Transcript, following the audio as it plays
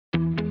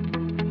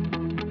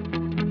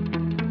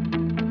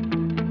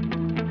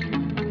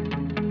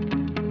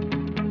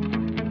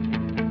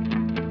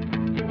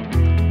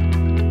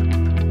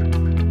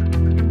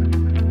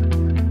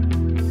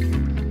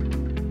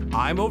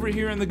I'm over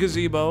here in the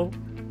gazebo.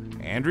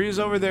 Andrea's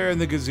over there in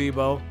the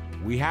gazebo.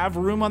 We have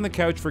room on the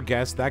couch for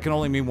guests. That can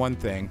only mean one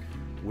thing.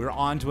 We're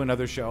on to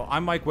another show.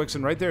 I'm Mike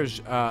Wixon. Right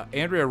there's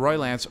Andrea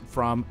Roylance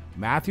from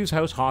Matthews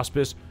House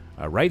Hospice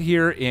right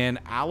here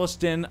in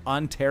Alliston,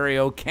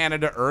 Ontario,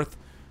 Canada Earth.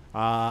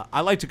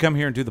 I like to come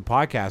here and do the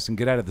podcast and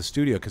get out of the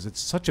studio because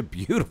it's such a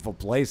beautiful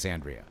place,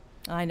 Andrea.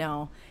 I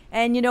know.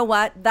 And you know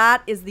what?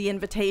 That is the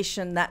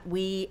invitation that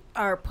we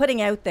are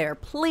putting out there.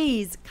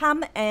 Please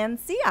come and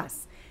see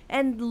us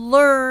and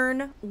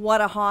learn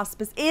what a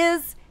hospice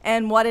is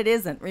and what it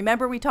isn't.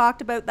 Remember we talked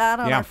about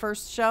that on our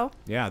first show?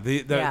 Yeah,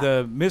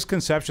 the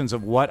misconceptions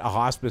of what a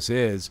hospice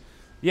is.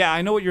 Yeah,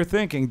 I know what you're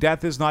thinking.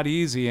 Death is not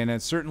easy, and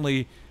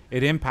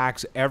it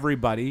impacts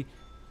everybody.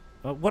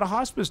 What a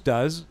hospice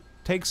does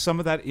takes some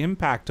of that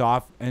impact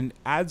off and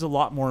adds a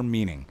lot more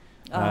meaning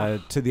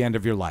to the end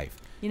of your life.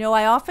 You know,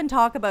 I often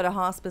talk about a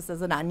hospice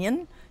as an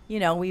onion. You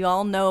know, we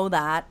all know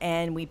that,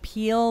 and we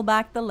peel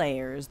back the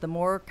layers. The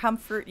more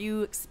comfort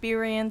you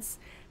experience,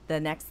 the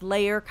next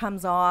layer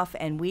comes off,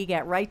 and we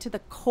get right to the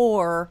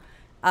core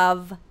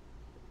of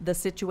the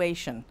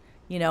situation.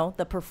 You know,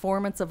 the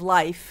performance of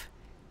life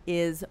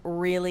is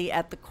really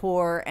at the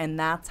core, and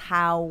that's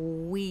how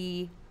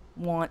we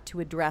want to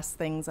address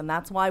things, and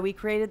that's why we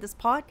created this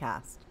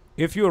podcast.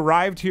 If you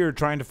arrived here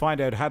trying to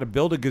find out how to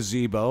build a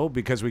gazebo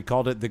because we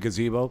called it the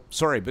gazebo,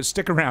 sorry, but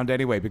stick around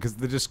anyway because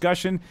the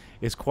discussion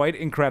is quite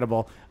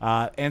incredible.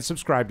 And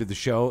subscribe to the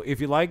show. If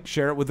you like,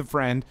 share it with a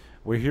friend.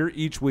 We're here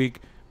each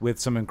week with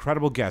some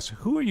incredible guests.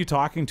 Who are you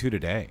talking to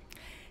today?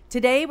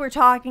 Today we're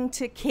talking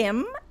to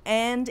Kim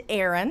and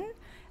Eryn.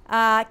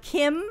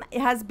 Kim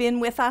has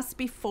been with us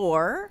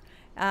before.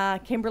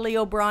 Kimberly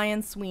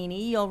O'Brien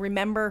Sweeney. You'll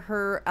remember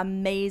her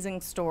amazing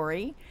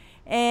story.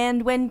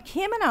 And when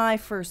Kim and I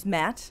first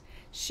met,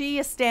 she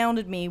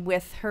astounded me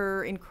with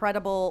her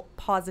incredible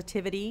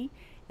positivity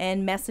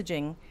and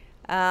messaging.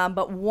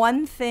 But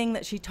one thing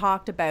that she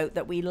talked about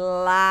that we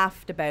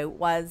laughed about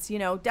was, you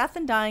know, death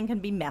and dying can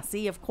be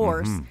messy, of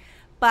course. Mm-hmm.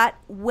 But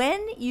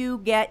when you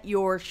get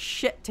your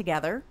shit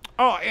together...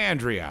 Oh,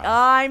 Andrea.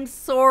 I'm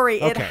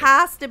sorry. Okay. It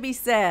has to be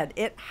said.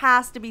 It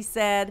has to be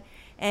said.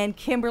 And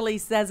Kimberly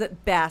says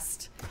it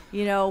best.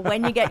 You know,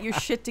 when you get your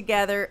shit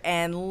together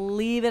and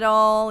leave it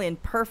all in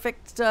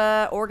perfect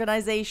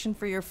organization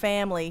for your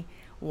family.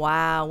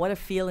 Wow, what a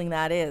feeling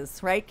that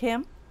is. Right,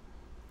 Kim?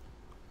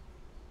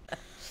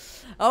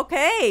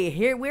 Okay,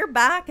 here we're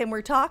back and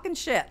we're talking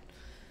shit.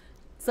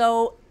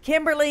 So,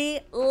 Kimberly,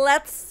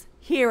 let's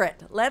hear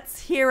it.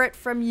 Let's hear it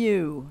from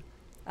you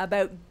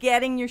about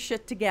getting your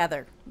shit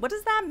together. What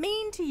does that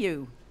mean to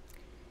you?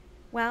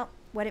 Well,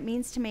 what it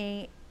means to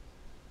me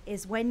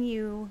is when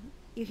you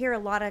hear a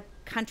lot of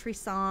country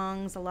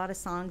songs, a lot of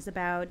songs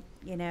about,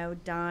 you know,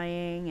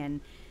 dying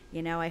and,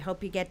 you know, I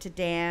hope you get to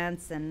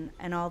dance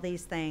and all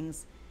these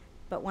things.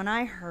 But when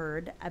I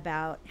heard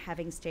about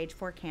having stage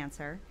 4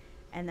 cancer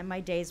and that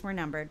my days were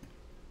numbered,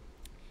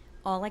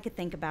 all I could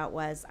think about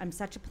was I'm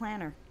such a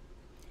planner.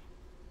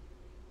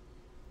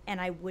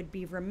 And I would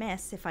be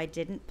remiss if I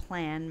didn't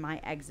plan my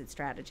exit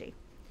strategy.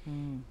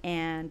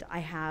 And I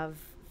have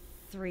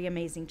 3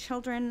 amazing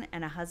children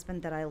and a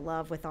husband that I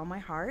love with all my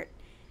heart.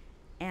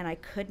 And I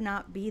could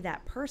not be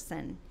that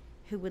person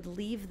who would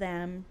leave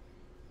them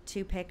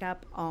to pick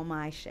up all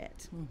my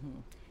shit. Mm-hmm.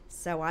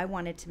 So I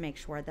wanted to make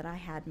sure that I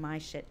had my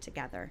shit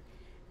together.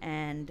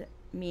 And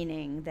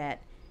meaning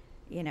that,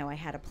 you know, I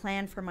had a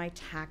plan for my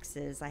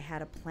taxes. I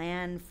had a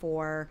plan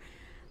for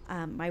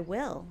my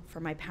will,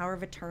 for my power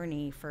of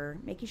attorney, for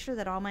making sure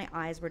that all my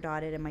I's were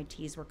dotted and my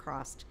T's were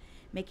crossed.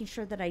 Making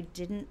sure that I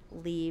didn't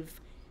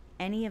leave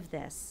any of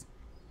this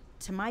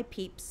to my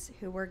peeps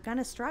who were going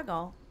to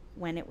struggle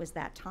when it was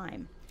that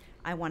time.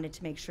 I wanted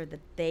to make sure that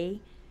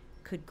they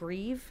could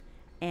grieve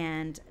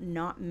and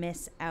not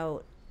miss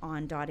out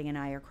on dotting an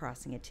I or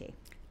crossing a T.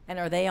 And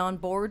are they on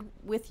board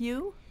with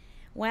you?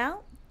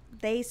 Well,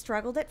 they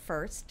struggled at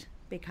first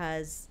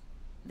because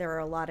there are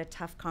a lot of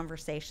tough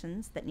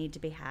conversations that need to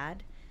be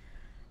had.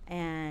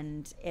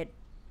 And it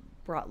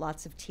brought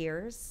lots of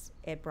tears.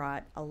 It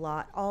brought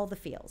all the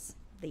feels,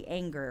 the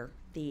anger,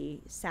 the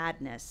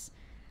sadness,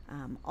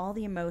 all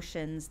the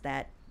emotions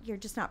that you're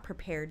just not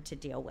prepared to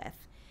deal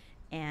with.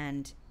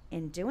 And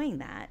in doing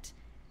that,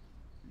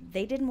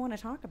 they didn't want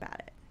to talk about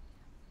it.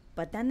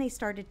 But then they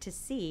started to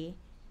see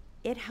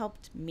it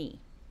helped me.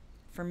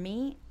 For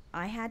me,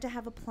 I had to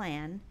have a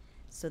plan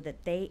so that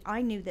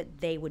I knew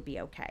that they would be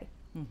okay.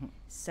 Mm-hmm.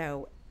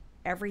 So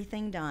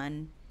everything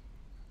done.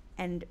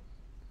 And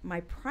my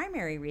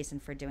primary reason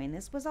for doing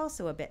this was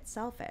also a bit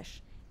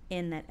selfish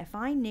in that if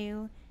I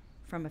knew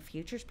from a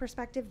futures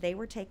perspective they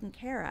were taken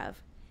care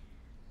of,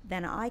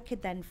 then I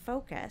could then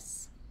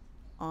focus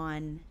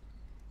on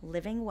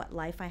living what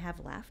life I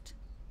have left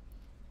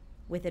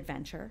with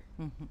adventure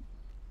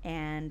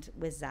and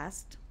with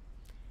zest,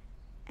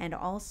 and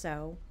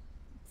also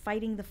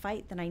fighting the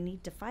fight that I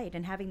need to fight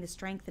and having the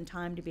strength and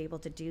time to be able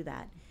to do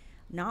that.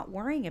 Not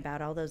worrying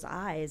about all those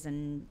I's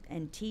and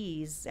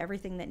T's,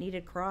 everything that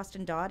needed crossed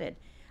and dotted.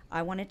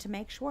 I wanted to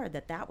make sure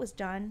that that was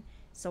done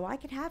so I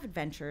could have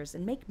adventures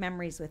and make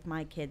memories with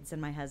my kids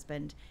and my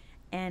husband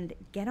and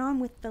get on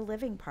with the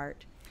living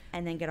part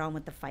and then get on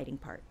with the fighting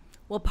part.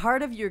 Well,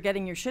 part of your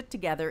getting your shit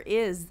together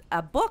is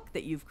a book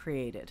that you've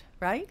created,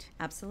 right?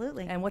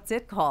 Absolutely. And what's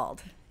it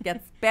called?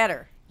 Gets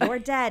better. You're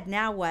dead,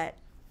 now what?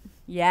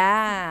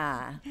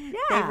 Yeah. Yeah.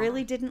 They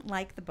really didn't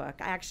like the book.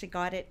 I actually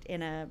got it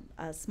in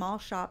a small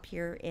shop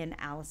here in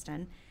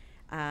Alliston.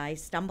 I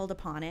stumbled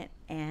upon it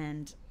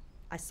and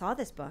I saw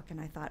this book and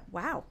I thought,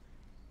 wow,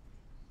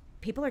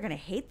 people are going to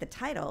hate the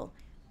title,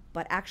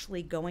 but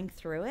actually going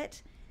through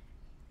it,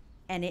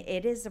 and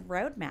it is a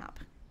roadmap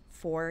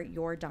for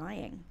your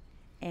dying.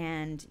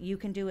 And you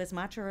can do as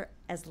much or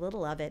as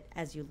little of it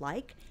as you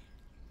like.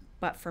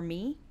 But for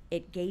me,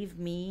 it gave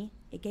me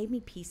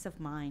peace of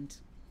mind.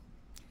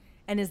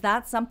 And is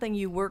that something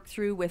you work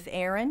through with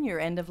Eryn, your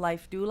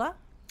end-of-life doula?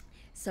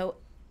 So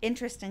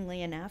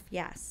interestingly enough,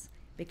 yes,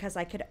 because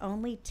I could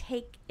only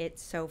take it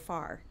so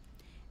far.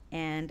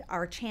 And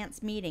our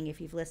chance meeting,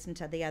 if you've listened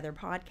to the other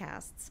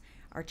podcasts,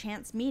 our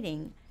chance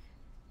meeting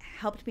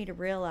helped me to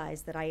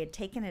realize that I had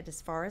taken it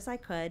as far as I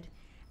could,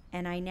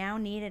 and I now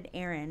needed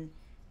Eryn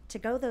to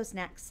go those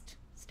next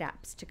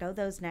steps, to go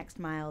those next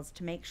miles,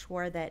 to make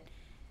sure that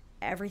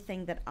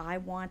everything that I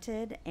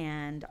wanted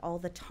and all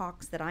the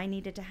talks that I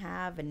needed to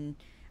have and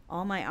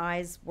all my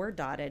I's were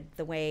dotted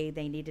the way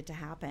they needed to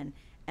happen.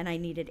 And I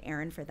needed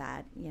Eryn for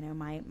that, you know,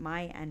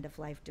 my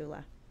end-of-life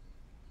doula.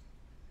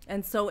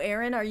 And so,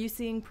 Eryn, are you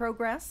seeing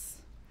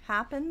progress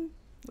happen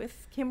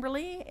with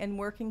Kimberly and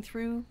working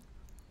through?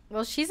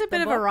 Well, she's a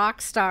bit of a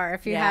rock star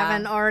if you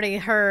haven't already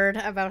heard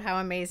about how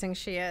amazing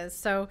she is.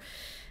 So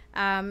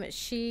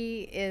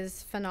she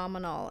is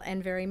phenomenal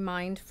and very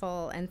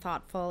mindful and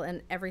thoughtful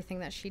in everything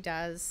that she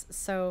does.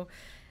 So,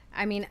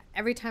 I mean,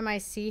 every time I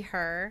see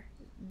her,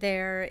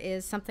 there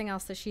is something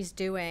else that she's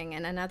doing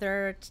and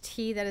another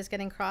T that is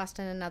getting crossed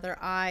and another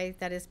I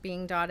that is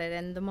being dotted.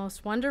 And the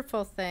most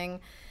wonderful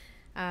thing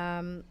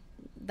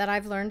that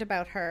I've learned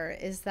about her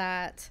is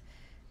that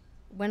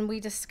when we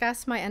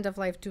discussed my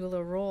end-of-life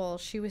doula role,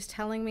 she was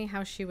telling me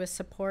how she was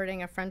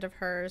supporting a friend of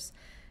hers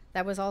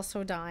that was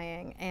also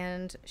dying,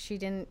 and she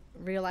didn't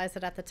realize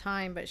it at the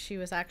time, but she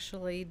was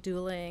actually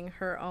doulaing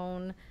her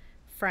own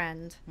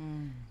friend.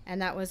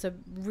 And that was a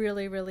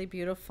really, really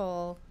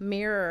beautiful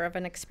mirror of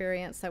an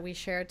experience that we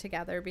shared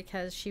together,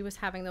 because she was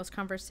having those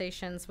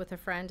conversations with a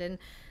friend and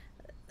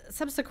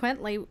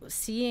subsequently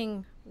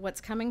seeing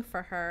what's coming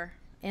for her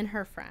in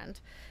her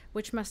friend,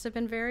 which must have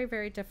been very,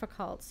 very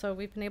difficult. So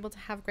we've been able to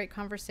have great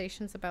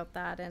conversations about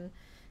that, and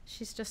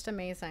she's just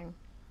amazing.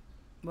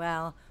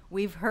 Well,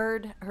 we've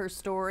heard her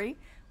story.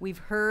 We've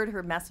heard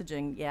her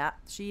messaging. Yeah,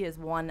 she is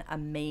one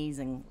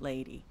amazing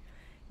lady.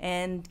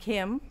 And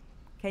Kim,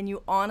 can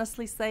you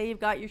honestly say you've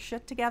got your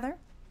shit together?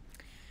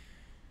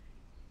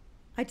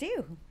 I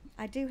do.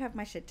 I do have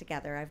my shit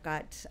together. I've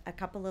got a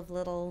couple of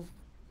little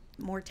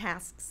more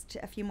tasks,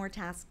 a few more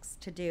tasks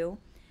to do.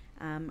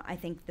 I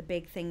think the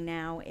big thing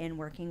now in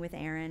working with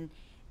Eryn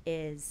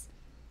is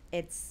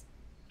it's,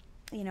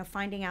 you know,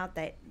 finding out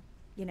that,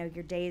 you know,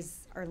 your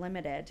days are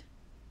limited.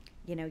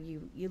 You know,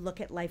 you look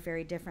at life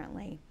very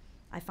differently.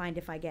 I find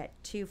if I get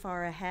too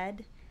far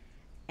ahead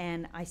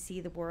and I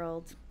see the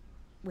world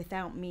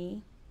without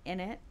me in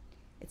it,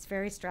 it's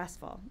very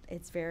stressful.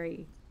 It's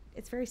very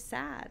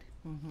sad.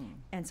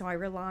 And so I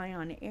rely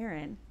on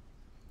Eryn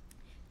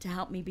to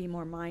help me be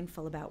more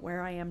mindful about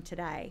where I am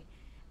today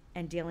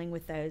and dealing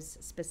with those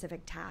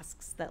specific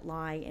tasks that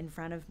lie in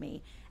front of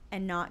me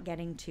and not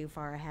getting too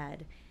far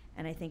ahead.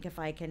 And I think if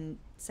I can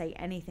say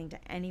anything to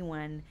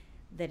anyone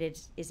that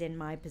it is in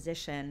my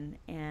position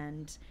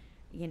and,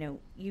 you know,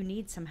 you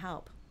need some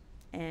help,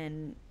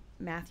 and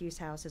Matthews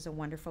House is a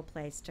wonderful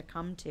place to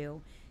come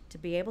to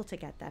be able to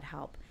get that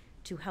help,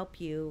 to help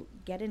you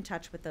get in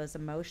touch with those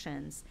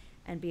emotions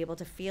and be able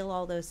to feel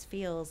all those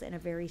feels in a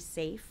very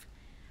safe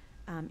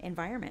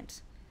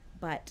environment.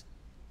 But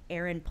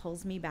Eryn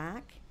pulls me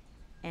back,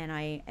 and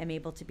I am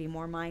able to be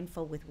more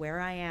mindful with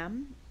where I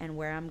am and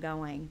where I'm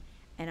going,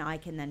 and I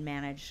can then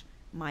manage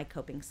my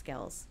coping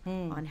skills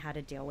on how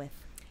to deal with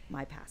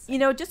my past. You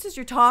know, just as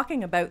you're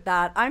talking about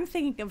that, I'm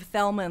thinking of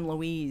Thelma and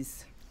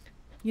Louise.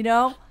 You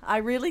know, I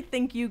really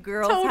think you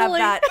girls have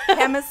that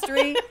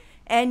chemistry,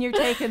 and you're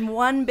taking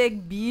one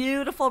big,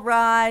 beautiful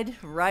ride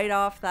right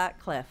off that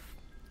cliff.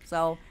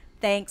 So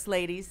thanks,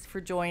 ladies,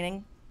 for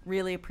joining.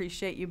 Really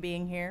appreciate you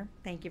being here.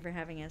 Thank you for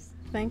having us.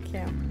 Thank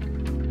you.